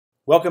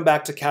Welcome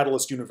back to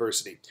Catalyst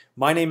University.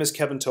 My name is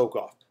Kevin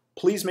Tokoff.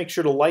 Please make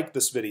sure to like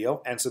this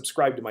video and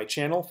subscribe to my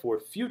channel for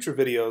future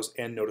videos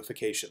and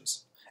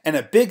notifications. And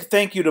a big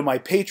thank you to my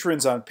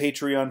patrons on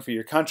Patreon for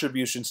your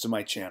contributions to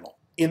my channel.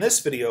 In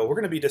this video, we're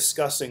going to be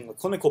discussing the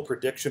clinical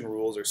prediction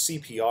rules, or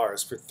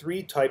CPRs, for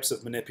three types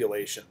of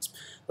manipulations.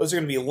 Those are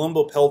going to be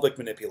lumbopelvic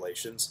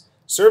manipulations,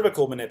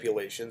 cervical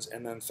manipulations,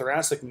 and then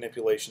thoracic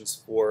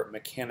manipulations for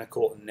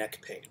mechanical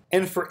neck pain.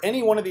 And for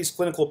any one of these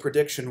clinical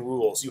prediction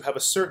rules, you have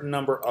a certain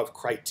number of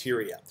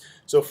criteria.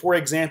 So for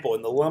example,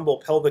 in the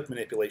lumbopelvic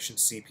manipulation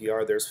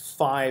CPR, there's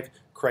 5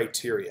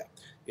 criteria.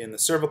 In the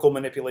cervical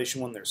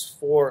manipulation one, there's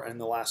 4, and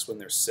the last one,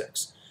 there's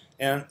 6.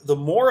 And the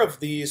more of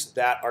these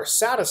that are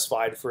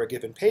satisfied for a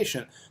given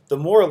patient, the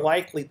more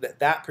likely that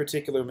that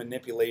particular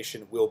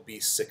manipulation will be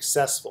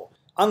successful.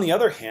 On the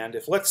other hand,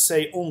 if let's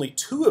say only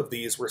 2 of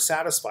these were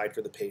satisfied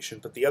for the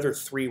patient, but the other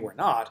 3 were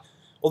not,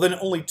 well then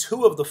only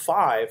 2 of the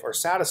 5 are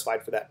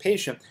satisfied for that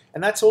patient,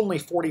 and that's only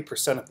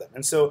 40% of them.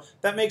 And so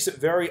that makes it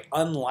very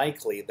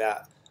unlikely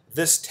that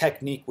this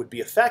technique would be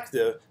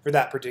effective for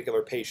that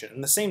particular patient.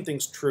 And the same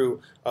thing's true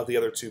of the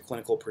other 2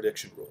 clinical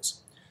prediction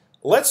rules.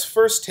 Let's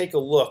first take a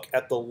look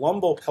at the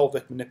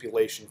lumbopelvic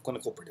manipulation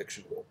clinical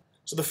prediction rule.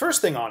 So the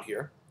first thing on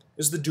here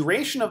is the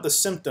duration of the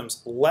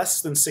symptoms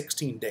less than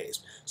 16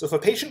 days. So if a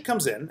patient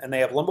comes in and they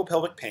have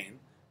lumbopelvic pain,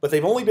 but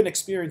they've only been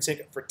experiencing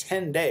it for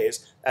 10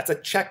 days, that's a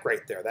check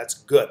right there. That's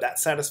good. That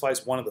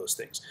satisfies one of those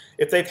things.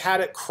 If they've had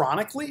it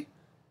chronically,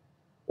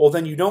 well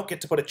then you don't get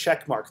to put a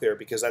check mark there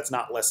because that's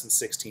not less than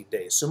 16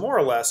 days. So more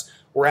or less,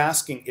 we're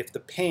asking if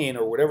the pain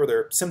or whatever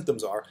their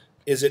symptoms are,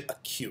 is it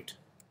acute?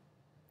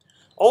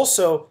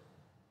 Also,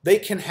 they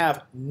can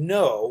have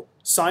no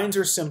signs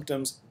or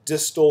symptoms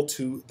distal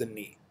to the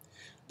knee.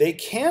 They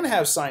can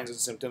have signs and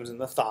symptoms in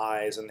the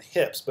thighs and the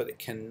hips, but it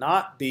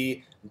cannot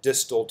be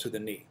distal to the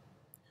knee.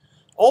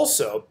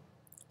 Also,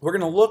 we're going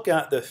to look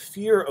at the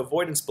Fear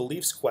Avoidance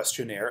Beliefs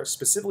questionnaire,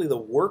 specifically the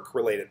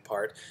work-related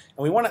part,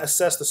 and we want to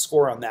assess the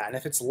score on that. And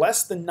if it's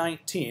less than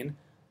 19,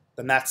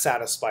 then that's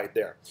satisfied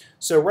there.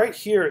 So right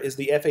here is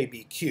the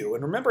FABQ,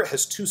 and remember it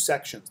has 2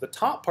 sections. The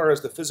top part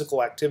is the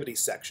physical activity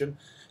section.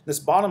 This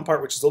bottom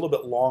part, which is a little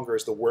bit longer,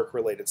 is the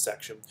work-related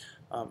section.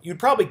 You'd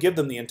probably give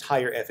them the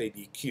entire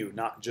FABQ,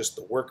 not just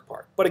the work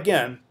part. But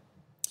again,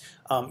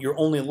 you're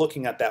only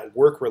looking at that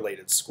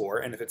work-related score,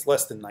 and if it's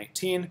less than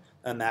 19,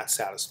 then that's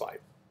satisfied.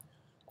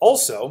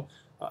 Also,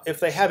 if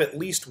they have at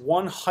least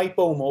one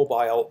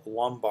hypomobile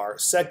lumbar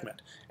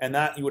segment, and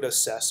that you would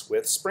assess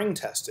with spring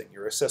testing.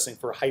 You're assessing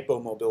for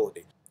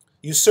hypomobility.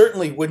 You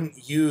certainly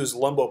wouldn't use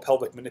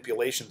lumbopelvic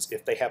manipulations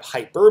if they have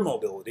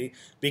hypermobility,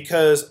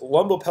 because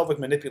lumbopelvic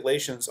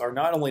manipulations are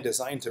not only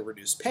designed to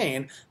reduce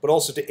pain, but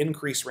also to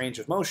increase range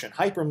of motion.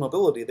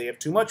 Hypermobility, they have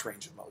too much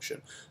range of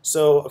motion.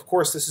 So, of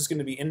course, this is going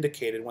to be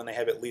indicated when they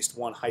have at least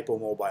one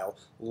hypomobile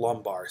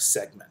lumbar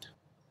segment.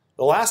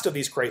 The last of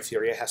these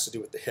criteria has to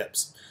do with the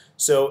hips.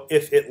 So,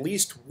 if at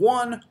least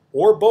one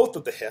or both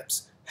of the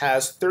hips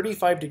has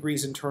 35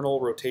 degrees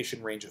internal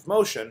rotation range of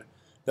motion,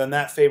 then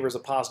that favors a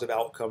positive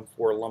outcome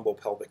for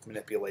lumbopelvic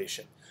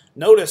manipulation.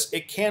 Notice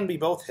it can be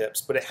both hips,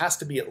 but it has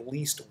to be at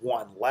least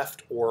one,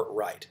 left or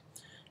right.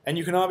 And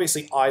you can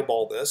obviously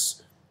eyeball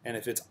this, and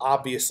if it's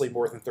obviously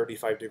more than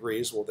 35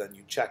 degrees, well then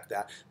you check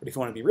that. But if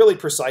you want to be really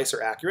precise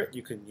or accurate,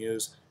 you can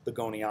use the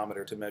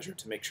goniometer to measure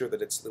to make sure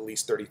that it's at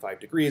least 35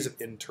 degrees of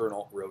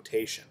internal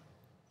rotation.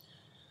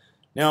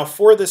 Now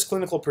for this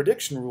clinical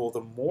prediction rule,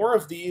 the more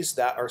of these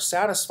that are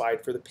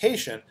satisfied for the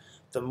patient,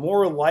 the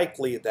more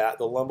likely that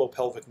the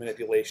lumbopelvic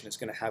manipulation is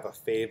going to have a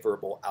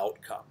favorable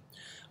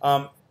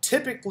outcome.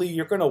 Typically,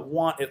 you're going to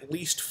want at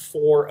least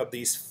 4 of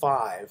these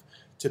 5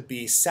 to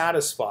be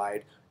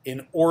satisfied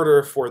in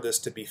order for this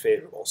to be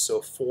favorable.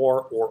 So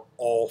 4 or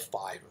all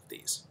 5 of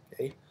these.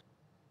 Okay?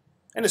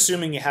 And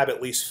assuming you have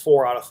at least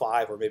 4 out of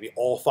 5, or maybe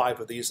all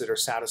 5 of these that are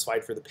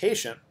satisfied for the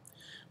patient,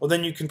 well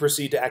then you can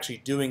proceed to actually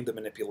doing the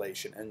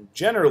manipulation. And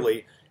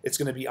generally, it's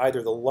going to be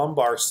either the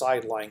lumbar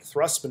side-lying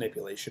thrust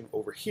manipulation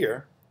over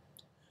here,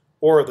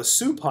 or the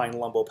supine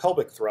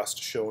lumbopelvic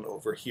thrust shown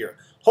over here.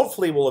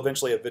 Hopefully we'll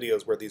eventually have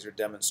videos where these are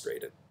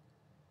demonstrated.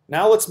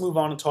 Now let's move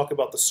on and talk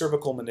about the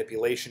cervical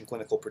manipulation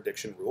clinical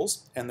prediction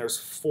rules, and there's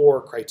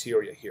 4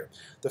 criteria here.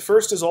 The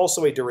first is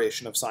also a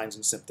duration of signs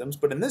and symptoms,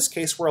 but in this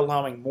case we're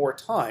allowing more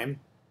time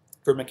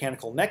for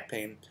mechanical neck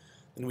pain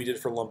than we did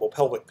for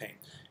lumbopelvic pain,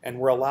 and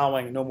we're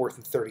allowing no more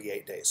than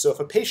 38 days. So if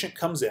a patient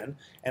comes in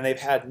and they've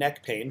had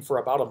neck pain for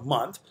about a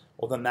month,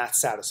 well then that's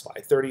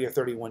satisfied. 30 or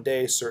 31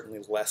 days,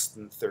 certainly less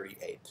than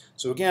 38.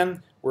 So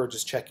again, we're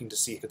just checking to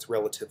see if it's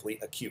relatively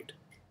acute.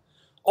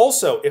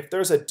 Also, if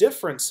there's a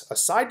difference, a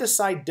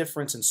side-to-side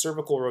difference in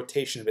cervical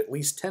rotation of at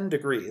least 10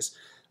 degrees,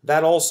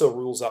 that also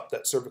rules up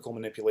that cervical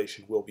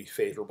manipulation will be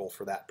favorable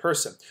for that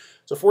person.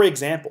 So for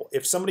example,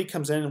 if somebody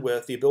comes in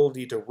with the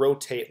ability to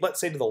rotate, let's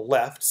say to the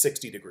left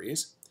 60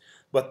 degrees,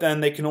 but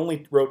then they can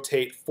only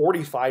rotate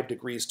 45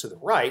 degrees to the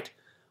right,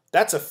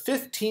 that's a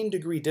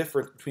 15-degree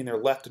difference between their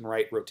left and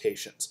right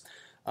rotations.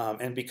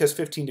 And because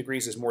 15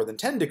 degrees is more than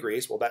 10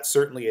 degrees, well, that's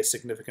certainly a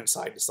significant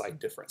side-to-side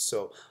difference.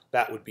 So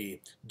that would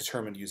be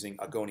determined using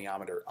a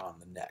goniometer on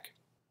the neck.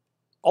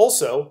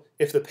 Also,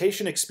 if the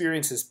patient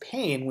experiences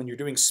pain when you're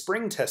doing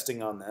spring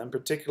testing on them,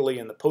 particularly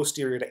in the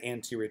posterior to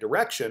anterior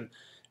direction,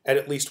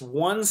 at least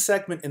one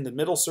segment in the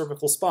middle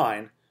cervical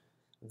spine,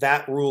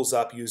 that rules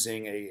up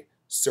using a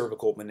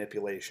cervical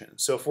manipulation.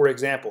 So for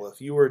example,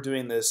 if you were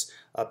doing this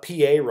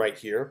PA right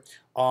here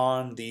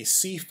on the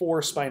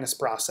C4 spinous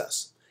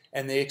process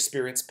and they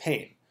experience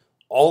pain,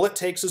 all it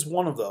takes is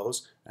one of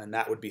those and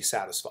that would be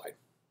satisfied.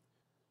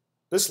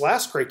 This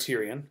last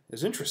criterion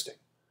is interesting.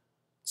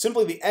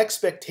 Simply the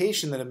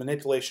expectation that a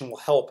manipulation will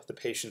help the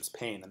patient's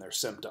pain and their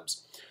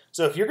symptoms.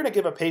 So if you're going to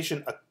give a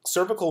patient a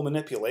cervical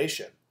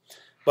manipulation,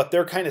 but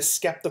they're kind of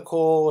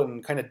skeptical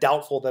and kind of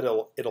doubtful that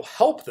it'll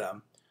help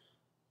them,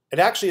 it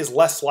actually is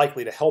less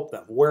likely to help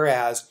them.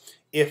 Whereas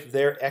if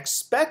they're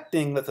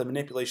expecting that the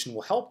manipulation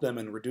will help them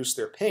and reduce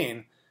their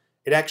pain,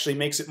 it actually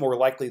makes it more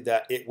likely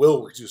that it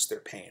will reduce their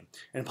pain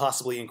and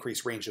possibly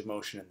increase range of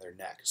motion in their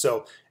neck.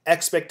 So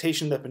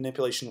expectation that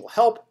manipulation will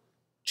help,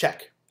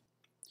 check.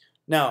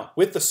 Now,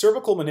 with the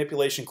cervical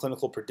manipulation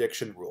clinical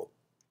prediction rule,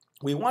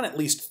 we want at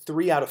least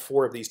 3 out of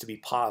 4 of these to be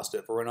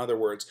positive, or in other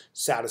words,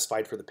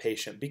 satisfied for the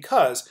patient.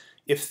 Because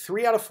if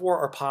 3 out of 4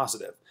 are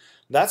positive,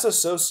 that's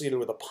associated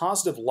with a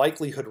positive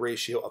likelihood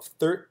ratio of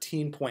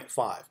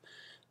 13.5.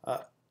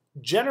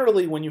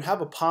 Generally, when you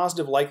have a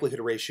positive likelihood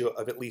ratio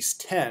of at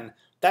least 10,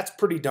 that's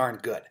pretty darn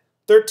good.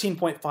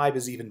 13.5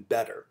 is even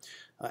better.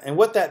 And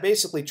what that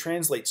basically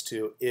translates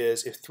to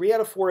is if 3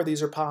 out of 4 of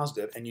these are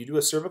positive and you do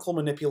a cervical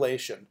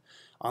manipulation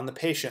on the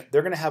patient,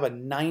 they're going to have a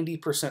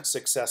 90%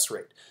 success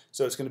rate.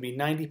 So it's going to be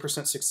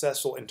 90%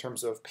 successful in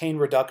terms of pain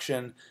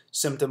reduction,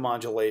 symptom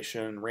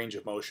modulation, range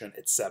of motion,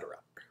 etc.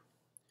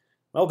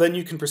 Well, then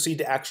you can proceed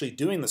to actually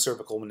doing the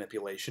cervical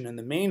manipulation, and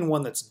the main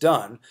one that's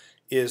done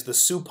is the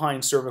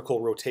supine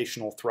cervical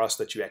rotational thrust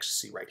that you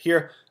actually see right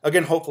here.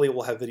 Again, hopefully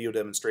we'll have video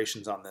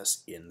demonstrations on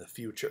this in the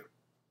future.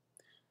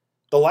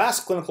 The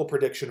last clinical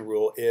prediction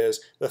rule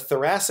is the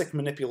thoracic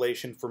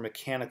manipulation for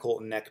mechanical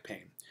neck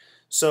pain.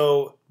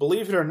 So,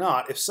 believe it or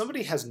not, if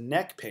somebody has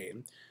neck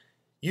pain,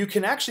 you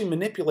can actually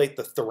manipulate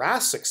the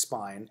thoracic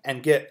spine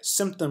and get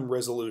symptom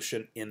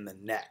resolution in the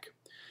neck.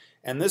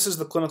 And this is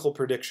the clinical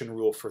prediction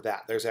rule for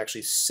that. There's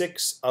actually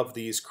 6 of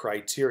these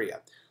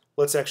criteria.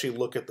 Let's actually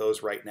look at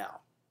those right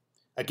now.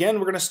 Again,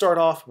 we're going to start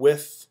off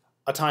with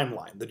a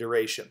timeline, the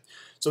duration.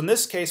 So in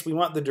this case, we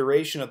want the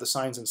duration of the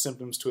signs and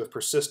symptoms to have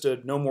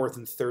persisted no more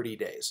than 30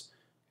 days.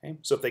 Okay?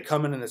 So if they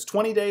come in and it's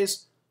 20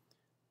 days,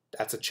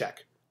 that's a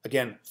check.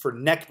 Again, for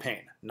neck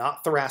pain,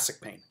 not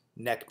thoracic pain,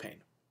 neck pain.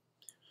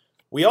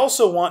 We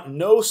also want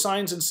no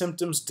signs and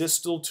symptoms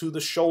distal to the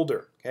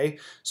shoulder. Okay?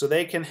 So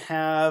they can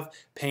have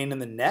pain in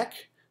the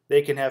neck,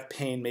 they can have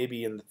pain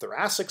maybe in the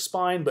thoracic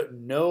spine, but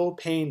no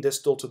pain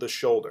distal to the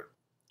shoulder.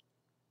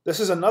 This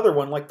is another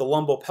one like the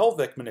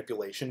lumbopelvic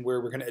manipulation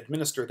where we're going to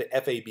administer the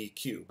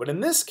FABQ. But in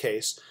this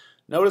case,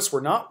 notice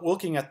we're not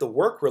looking at the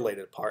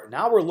work-related part.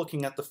 Now we're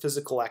looking at the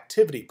physical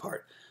activity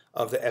part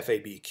of the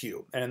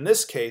FABQ. And in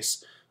this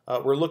case,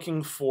 we're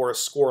looking for a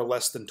score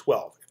less than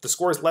 12. If the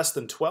score is less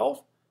than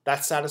 12,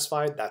 that's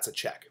satisfied, that's a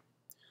check.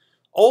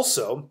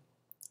 Also,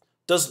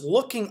 does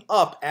looking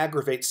up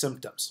aggravate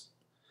symptoms?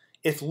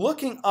 If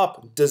looking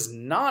up does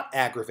not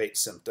aggravate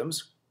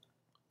symptoms,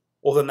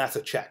 well then that's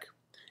a check.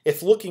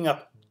 If looking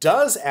up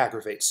does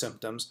aggravate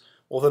symptoms,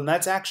 well then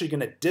that's actually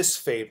going to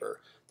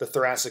disfavor the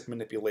thoracic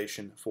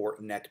manipulation for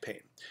neck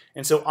pain.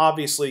 And so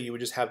obviously you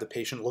would just have the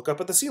patient look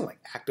up at the ceiling,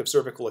 active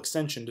cervical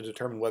extension, to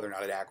determine whether or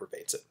not it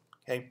aggravates it.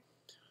 Okay?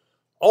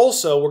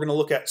 Also, we're going to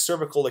look at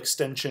cervical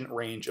extension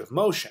range of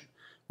motion,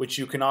 which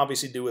you can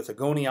obviously do with a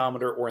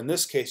goniometer, or in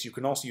this case you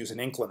can also use an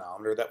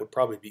inclinometer. That would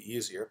probably be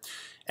easier.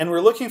 And we're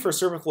looking for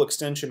cervical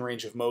extension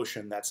range of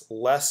motion that's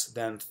less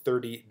than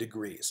 30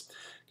 degrees.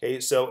 Okay,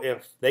 so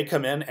if they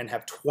come in and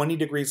have 20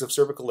 degrees of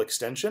cervical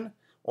extension,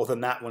 well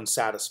then that one's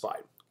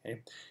satisfied.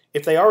 Okay?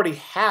 If they already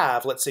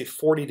have, let's say,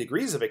 40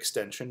 degrees of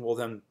extension, well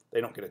then they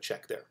don't get a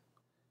check there.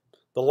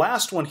 The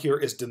last one here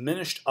is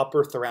diminished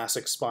upper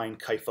thoracic spine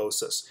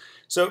kyphosis.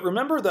 So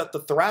remember that the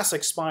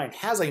thoracic spine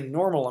has a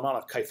normal amount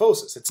of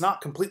kyphosis. It's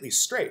not completely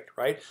straight,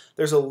 right?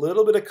 There's a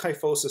little bit of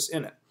kyphosis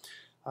in it.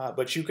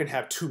 But you can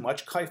have too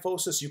much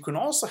kyphosis. You can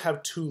also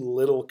have too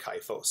little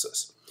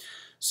kyphosis.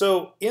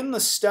 So in the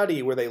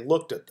study where they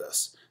looked at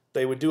this,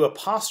 they would do a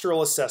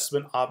postural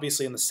assessment,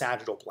 obviously in the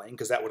sagittal plane,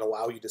 because that would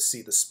allow you to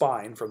see the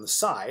spine from the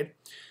side.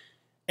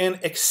 And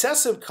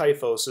excessive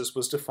kyphosis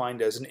was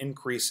defined as an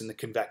increase in the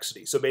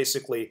convexity. So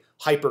basically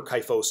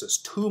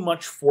hyperkyphosis, too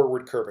much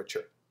forward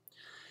curvature.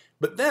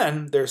 But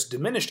then there's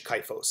diminished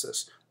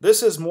kyphosis.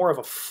 This is more of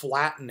a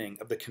flattening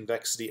of the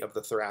convexity of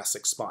the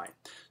thoracic spine.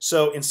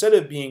 So instead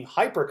of being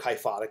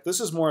hyperkyphotic,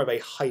 this is more of a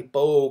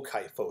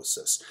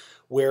hypokyphosis,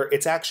 where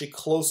it's actually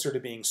closer to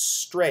being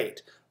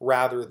straight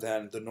rather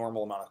than the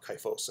normal amount of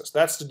kyphosis.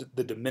 That's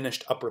the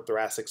diminished upper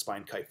thoracic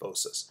spine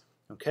kyphosis.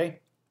 Okay?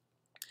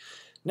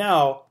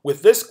 Now,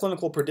 with this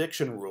clinical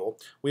prediction rule,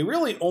 we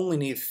really only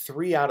need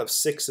 3 out of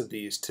 6 of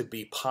these to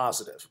be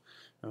positive.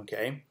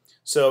 Okay,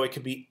 so it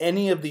could be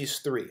any of these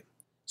three.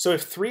 So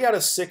if 3 out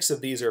of 6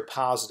 of these are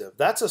positive,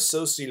 that's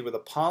associated with a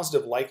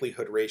positive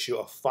likelihood ratio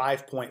of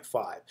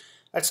 5.5.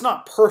 That's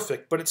not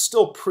perfect, but it's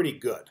still pretty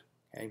good.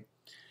 Okay?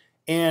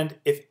 And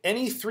if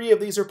any 3 of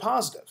these are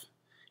positive,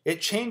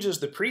 it changes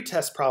the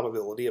pretest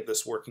probability of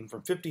this working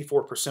from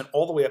 54%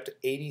 all the way up to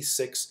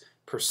 86%.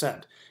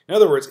 In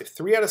other words, if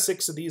 3 out of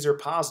 6 of these are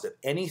positive,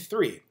 any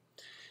 3,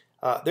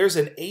 there's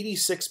an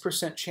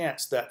 86%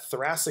 chance that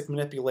thoracic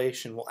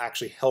manipulation will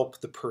actually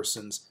help the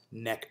person's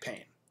neck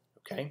pain.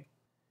 Okay?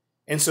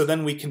 And so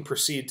then we can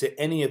proceed to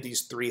any of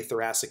these 3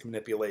 thoracic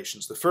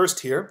manipulations. The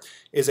first here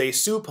is a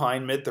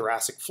supine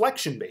mid-thoracic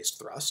flexion-based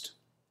thrust.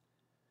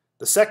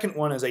 The second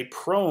one is a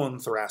prone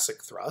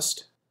thoracic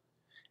thrust.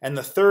 And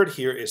the third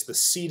here is the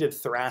seated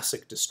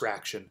thoracic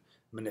distraction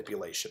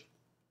manipulation.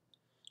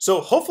 So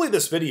hopefully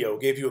this video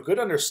gave you a good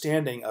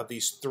understanding of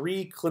these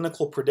 3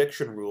 clinical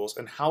prediction rules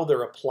and how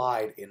they're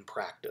applied in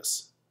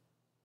practice.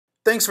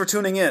 Thanks for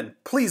tuning in.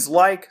 Please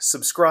like,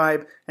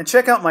 subscribe, and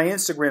check out my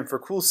Instagram for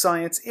cool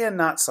science and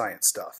not science stuff.